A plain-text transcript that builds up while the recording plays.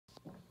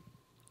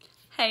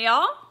Hey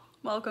y'all,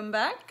 welcome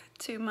back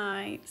to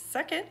my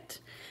second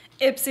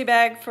Ipsy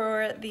bag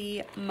for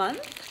the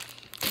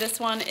month. This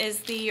one is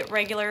the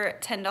regular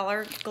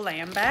 $10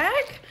 glam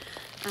bag.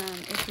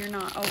 If you're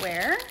not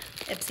aware,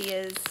 Ipsy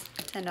is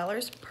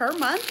 $10 per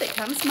month. It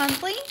comes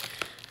monthly.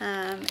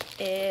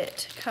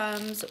 It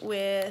comes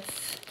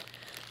with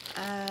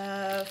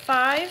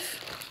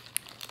 5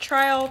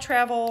 trial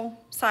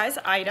travel size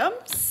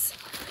items.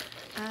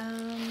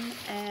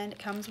 And it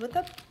comes with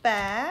a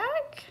bag.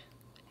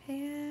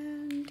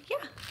 And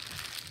yeah,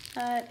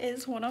 that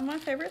is one of my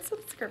favorite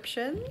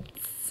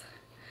subscriptions.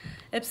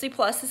 Ipsy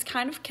Plus is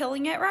kind of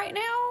killing it right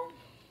now,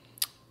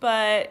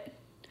 but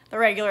the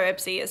regular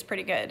Ipsy is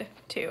pretty good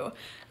too.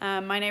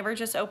 My neighbor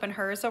just opened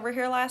hers over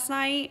here last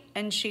night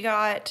and she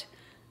got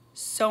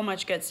so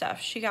much good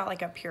stuff. She got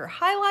like a pure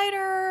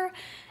highlighter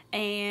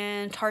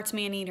and Tarte's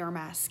Man-Eater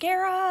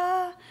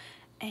mascara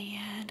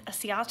and a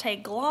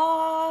Ciate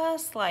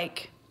gloss.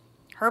 Like,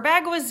 her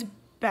bag was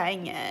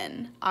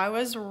banging. I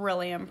was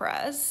really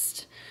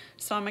impressed.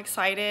 So I'm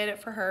excited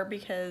for her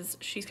because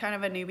she's kind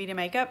of a newbie to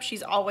makeup.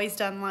 She's always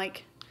done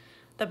like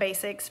the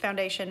basics,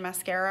 foundation,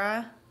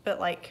 mascara, but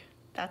like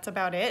that's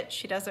about it.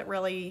 She doesn't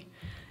really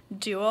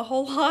do a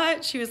whole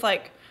lot. She was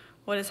like,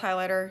 what is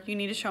highlighter? You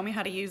need to show me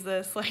how to use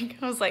this. Like,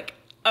 I was like,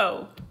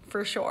 oh,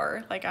 for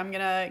sure. Like, I'm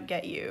gonna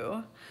get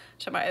you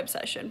to my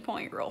obsession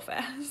point real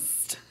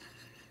fast.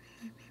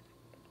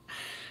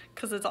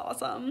 Because it's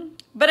awesome.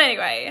 But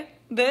anyway,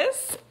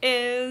 this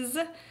is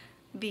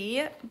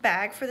the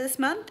bag for this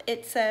month.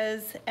 It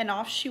says, and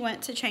off she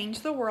went to change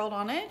the world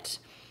on it.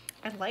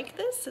 I like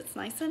this. It's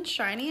nice and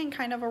shiny and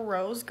kind of a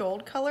rose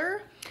gold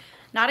color.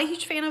 Not a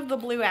huge fan of the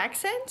blue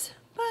accent,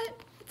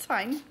 but it's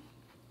fine.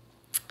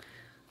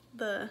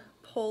 The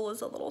pole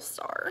is a little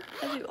star.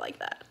 I do like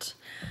that.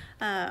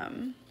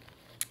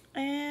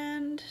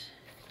 And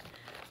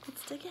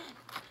let's dig in.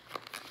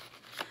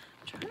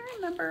 I'm trying to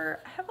remember,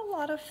 I have a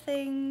lot of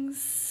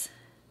things.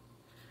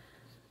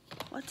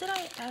 What did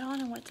I add on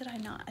and what did I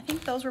not? I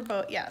think those were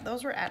both, yeah,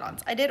 those were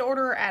add-ons. I did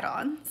order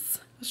add-ons.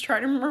 I was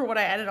trying to remember what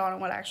I added on and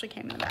what actually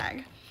came in the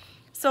bag.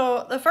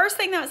 So the first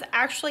thing that was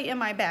actually in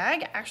my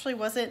bag actually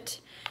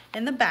wasn't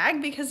in the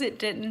bag because it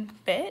didn't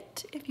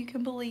fit, if you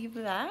can believe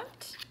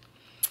that.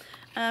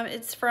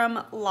 It's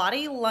from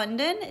Lottie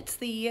London. It's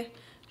the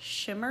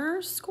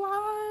Shimmer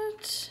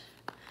Squad.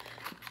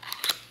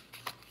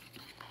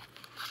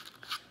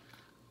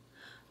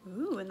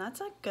 Ooh, and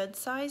that's a good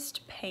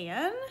sized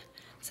pan.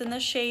 It's in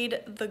the shade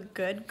The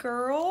Good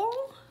Girl.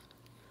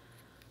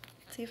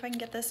 Let's see if I can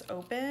get this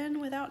open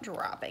without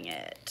dropping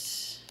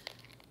it.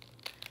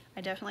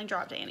 I definitely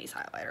dropped Annie's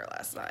highlighter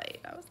last night.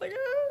 I was like,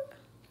 ah.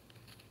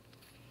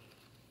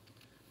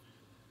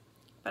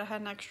 But I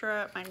had an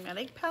extra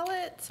magnetic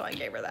palette, so I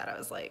gave her that. I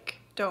was like,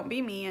 don't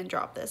be me and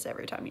drop this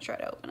every time you try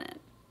to open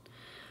it.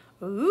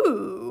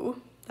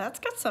 Ooh, that's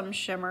got some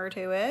shimmer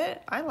to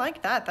it. I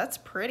like that. That's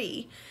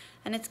pretty.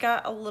 And it's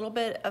got a little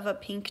bit of a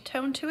pink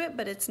tone to it,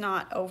 but it's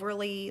not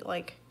overly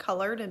like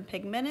colored and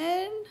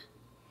pigmented.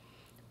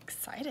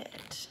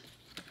 Excited.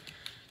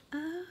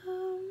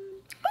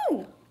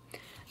 Oh,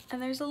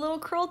 and there's a little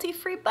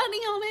cruelty-free bunny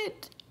on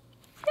it.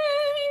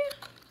 Yay!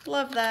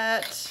 Love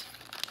that.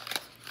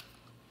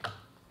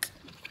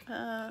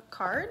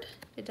 Card.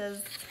 It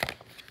does.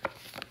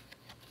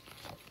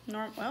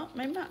 Well,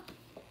 maybe not.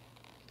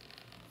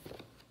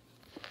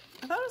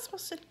 I thought it was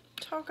supposed to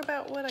talk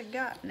about what I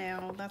got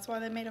now. That's why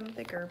they made them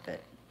bigger,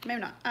 but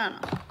maybe not. I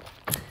don't know.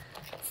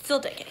 Still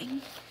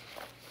digging.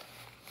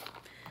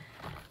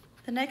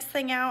 The next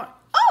thing out.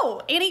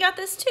 Oh, Annie got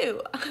this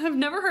too. I've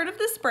never heard of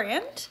this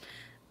brand.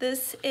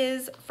 This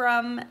is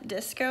from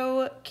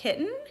Disco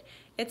Kitten.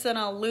 It's an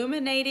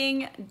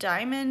illuminating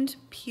diamond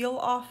peel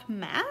off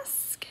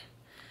mask.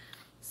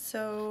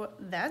 So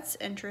that's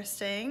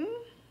interesting.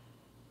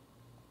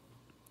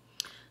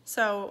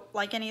 So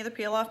like any of the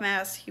peel off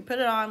masks, you put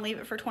it on, leave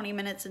it for 20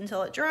 minutes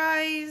until it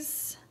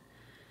dries.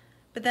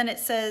 But then it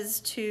says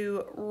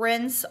to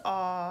rinse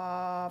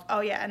off.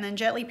 Oh yeah, and then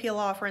gently peel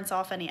off, rinse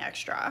off any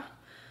extra.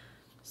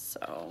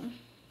 So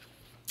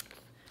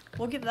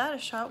we'll give that a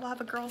shot. We'll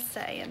have a girl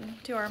say and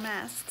do our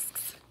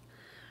masks.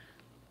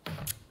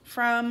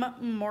 From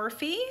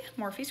Morphe,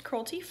 Morphe's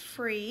Cruelty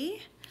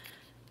Free.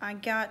 I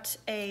got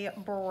a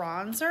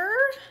bronzer.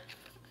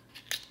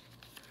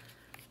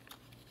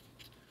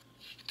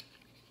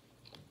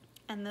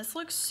 And this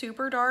looks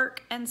super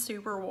dark and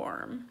super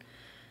warm.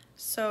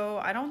 So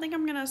I don't think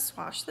I'm gonna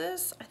swatch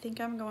this. I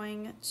think I'm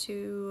going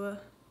to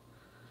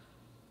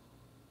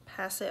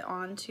pass it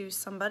on to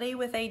somebody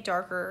with a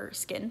darker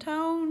skin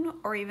tone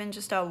or even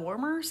just a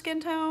warmer skin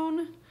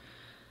tone,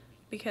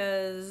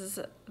 because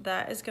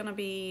that is gonna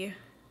be,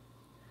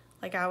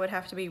 like, I would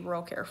have to be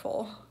real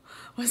careful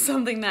with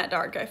something that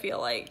dark, I feel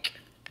like.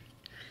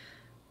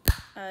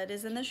 It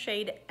is in the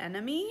shade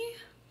Enemy.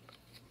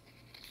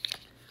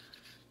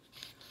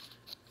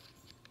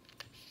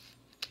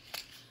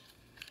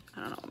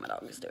 I don't know what my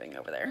dog is doing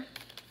over there.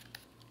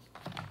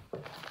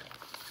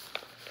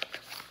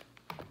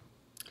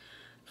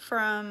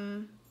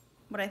 From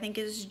what I think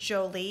is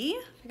Jolii.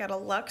 I got a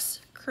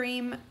Luxe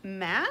Cream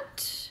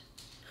Matte.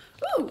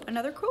 Ooh,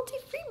 another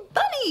cruelty-free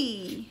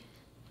bunny.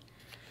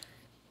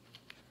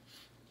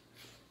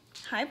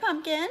 Hi,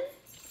 Pumpkin.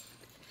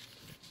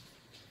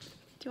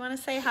 Do you want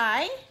to say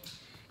hi?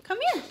 Come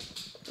here.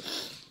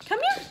 Come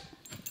here.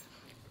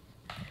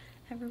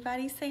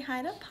 Everybody say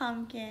hi to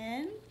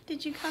Pumpkin.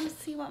 Did you come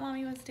see what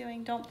Mommy was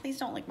doing? Please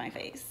don't lick my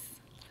face.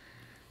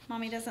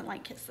 Mommy doesn't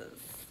like kisses.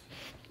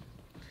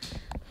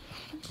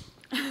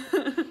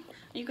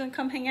 Are you gonna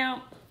come hang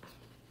out?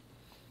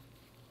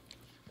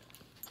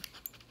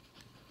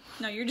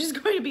 No, you're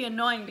just going to be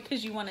annoying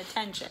because you want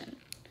attention.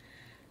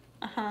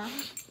 Uh-huh.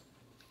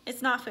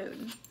 It's not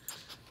food.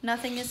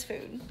 Nothing is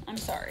food. I'm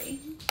sorry.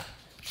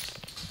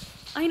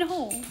 I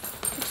know.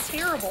 It's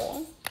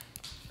terrible.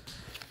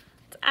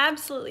 It's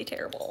absolutely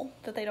terrible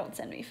that they don't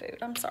send me food.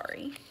 I'm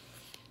sorry.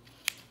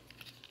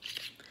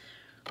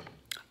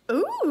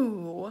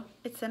 Ooh,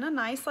 it's in a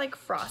nice like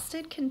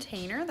frosted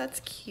container.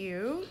 That's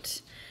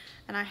cute.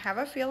 And I have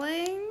a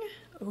feeling,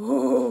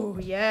 ooh,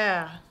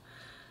 yeah.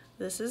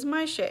 This is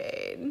my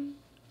shade.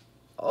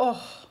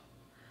 Oh,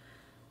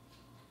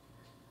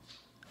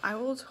 I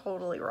will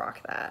totally rock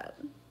that.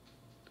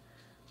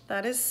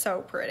 That is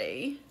so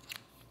pretty.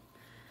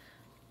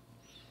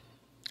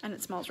 And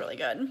it smells really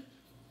good.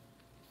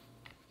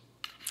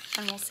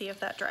 And we'll see if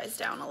that dries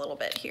down a little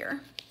bit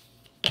here.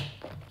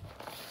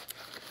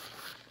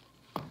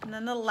 And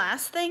then the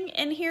last thing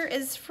in here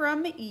is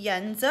from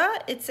Yensa.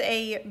 It's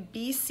a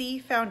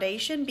BC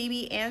foundation,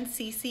 BB and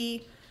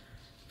CC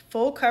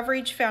full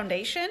coverage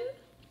foundation.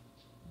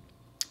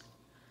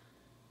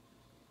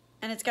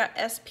 And it's got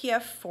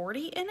SPF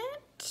 40 in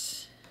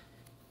it.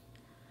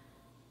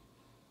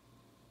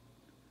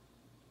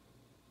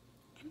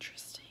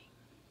 Interesting.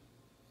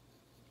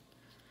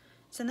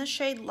 It's in the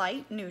shade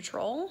Light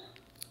Neutral.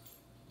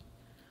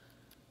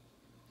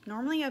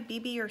 Normally a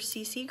BB or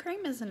CC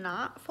cream is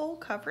not full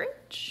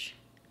coverage.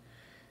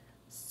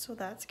 So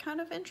that's kind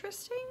of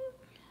interesting.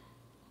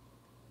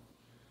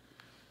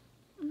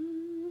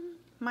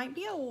 Might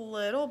be a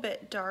little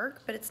bit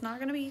dark, but it's not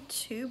gonna be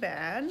too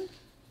bad.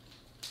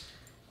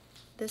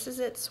 This is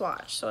its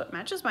swatch, so it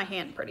matches my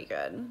hand pretty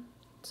good.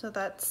 So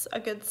that's a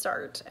good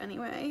start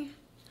anyway.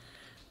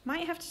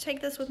 Might have to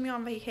take this with me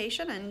on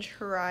vacation and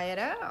try it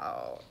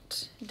out.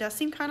 It does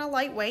seem kind of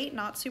lightweight,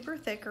 not super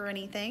thick or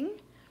anything.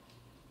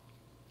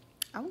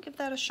 I will give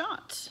that a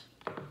shot.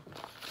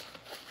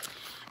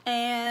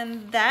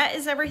 And that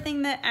is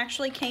everything that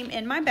actually came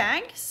in my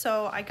bag.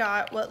 So I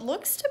got what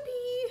looks to be,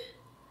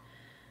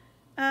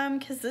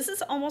 because this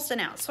is almost an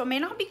ounce, so it may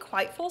not be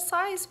quite full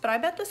size, but I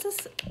bet this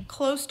is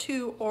close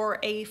to or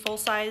a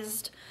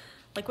full-sized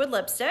liquid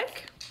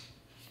lipstick.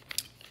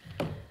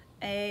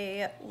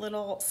 A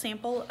little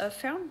sample of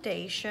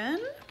foundation,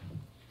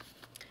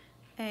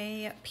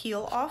 a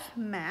peel-off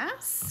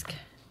mask,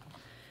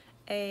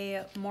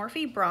 a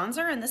Morphe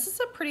bronzer, and this is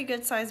a pretty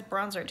good size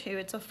bronzer too.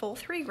 It's a full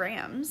 3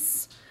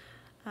 grams.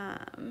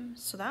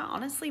 So that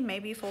honestly may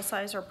be full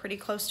size or pretty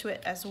close to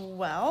it as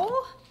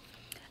well.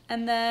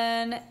 And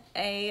then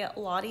a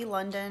Lottie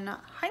London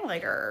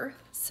highlighter,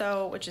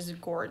 which is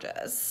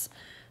gorgeous.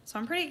 So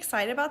I'm pretty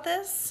excited about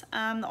this.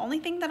 The only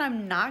thing that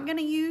I'm not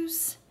gonna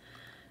use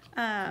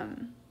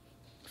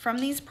from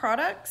these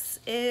products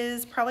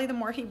is probably the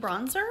Morphe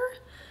bronzer.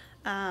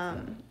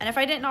 And if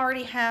I didn't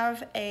already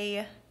have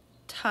a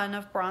ton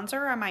of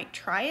bronzer, I might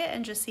try it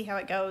and just see how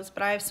it goes,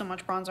 but I have so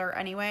much bronzer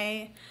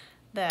anyway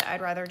that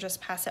I'd rather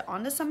just pass it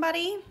on to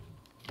somebody.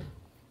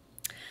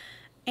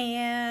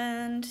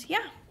 And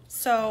yeah,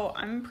 so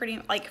I'm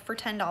pretty, like, for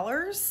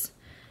 $10,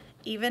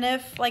 even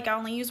if like I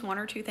only use 1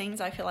 or 2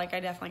 things, I feel like I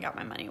definitely got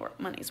my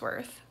money's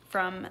worth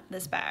from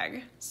this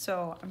bag.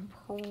 So I'm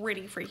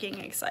pretty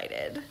freaking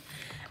excited.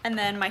 And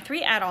then my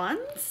 3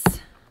 add-ons,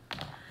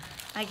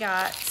 I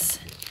got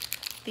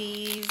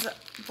these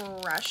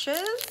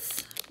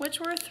brushes, which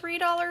were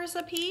 $3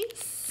 a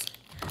piece.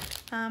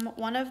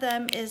 One of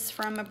them is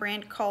from a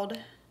brand called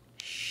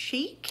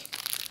Chique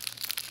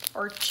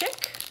or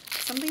Chique,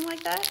 something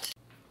like that.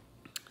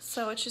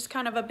 So it's just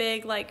kind of a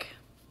big like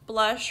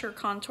blush or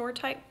contour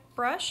type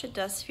brush. It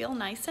does feel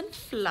nice and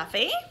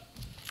fluffy.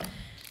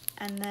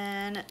 And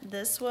then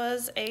this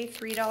was a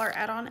 $3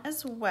 add-on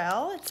as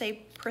well. It's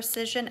a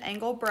precision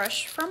angle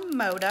brush from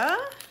Moda.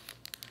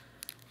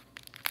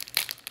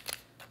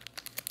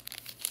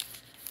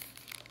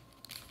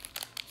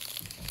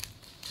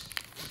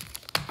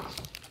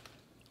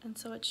 And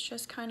so it's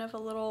just kind of a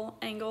little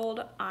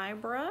angled eye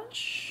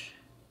brush,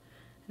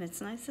 and it's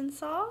nice and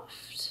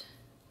soft.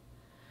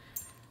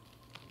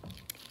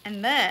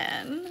 And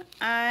then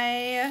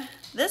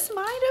this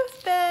might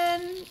have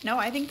been, no,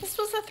 I think this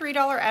was a $3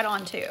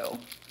 add-on too.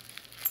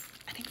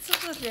 I think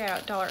this was a $3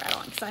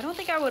 add-on because I don't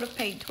think I would have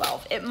paid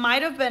 $12. It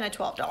might have been a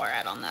 $12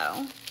 add-on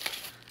though.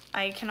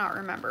 I cannot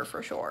remember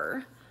for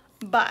sure.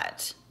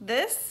 But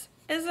this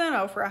is an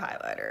Ofra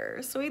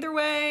highlighter, so either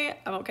way,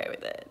 I'm okay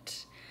with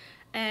it.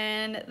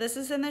 And this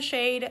is in the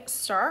shade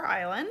Star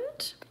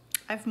Island.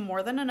 I have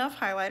more than enough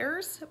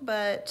highlighters,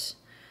 but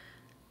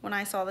when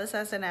I saw this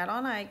as an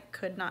add-on, I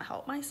could not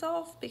help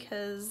myself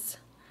because,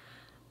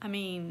 I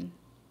mean,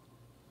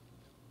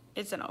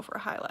 it's an Ofra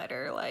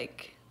highlighter.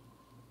 Like,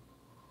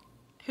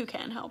 who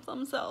can help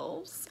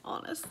themselves,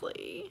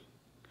 honestly?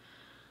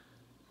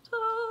 So,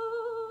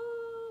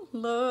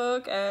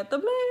 look at the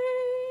bling.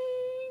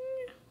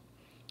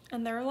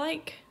 And they're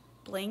like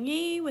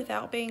blingy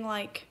without being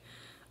like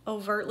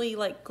overtly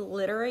like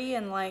glittery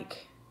and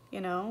like, you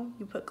know,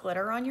 you put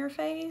glitter on your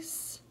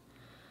face.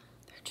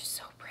 They're just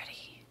so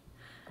pretty.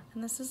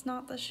 And this is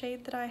not the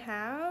shade that I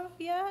have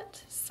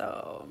yet,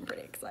 so I'm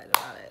pretty excited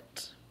about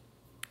it.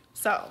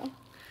 So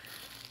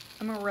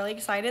I'm really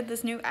excited.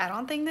 This new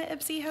add-on thing that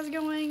Ipsy has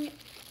going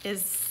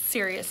is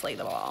seriously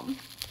the bomb.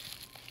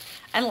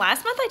 And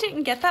last month I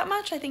didn't get that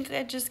much. I think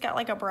I just got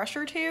like a brush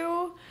or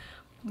two.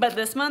 But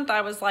this month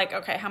I was like,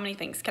 okay, how many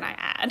things can I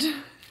add?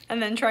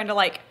 And then trying to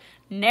like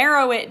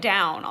narrow it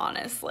down,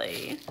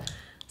 honestly.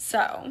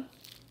 So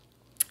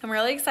I'm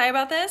really excited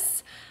about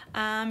this.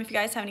 If you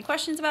guys have any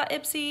questions about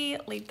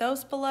Ipsy, leave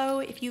those below.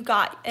 If you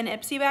got an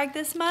Ipsy bag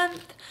this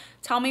month,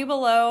 tell me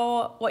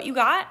below what you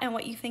got and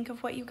what you think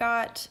of what you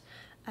got.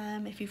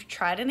 If you've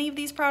tried any of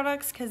these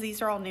products, because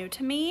these are all new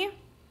to me,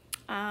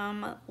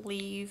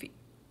 leave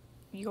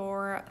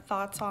your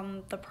thoughts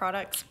on the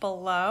products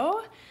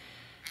below.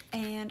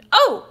 And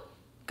oh,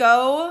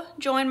 go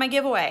join my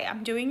giveaway.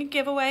 I'm doing a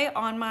giveaway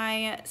on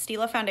my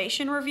Stila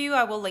foundation review.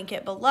 I will link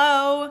it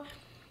below.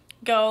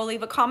 Go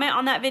leave a comment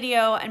on that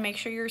video and make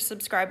sure you're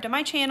subscribed to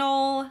my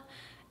channel.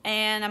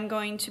 And I'm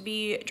going to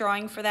be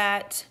drawing for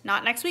that,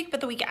 not next week,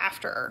 but the week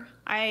after.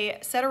 I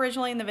said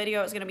originally in the video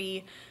it was gonna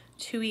be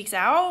 2 weeks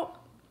out,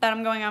 but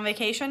I'm going on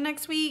vacation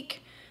next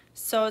week.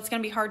 So it's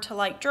gonna be hard to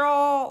like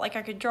draw. Like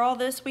I could draw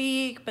this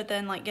week, but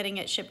then like getting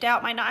it shipped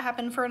out might not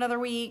happen for another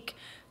week.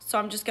 So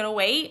I'm just gonna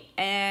wait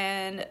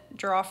and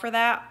draw for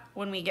that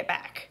when we get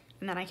back.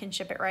 And then I can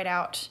ship it right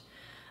out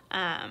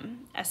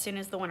as soon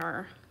as the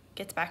winner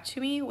gets back to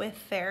me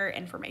with their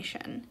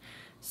information.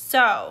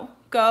 So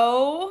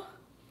go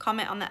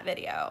comment on that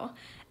video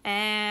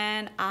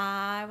and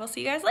I will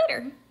see you guys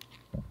later.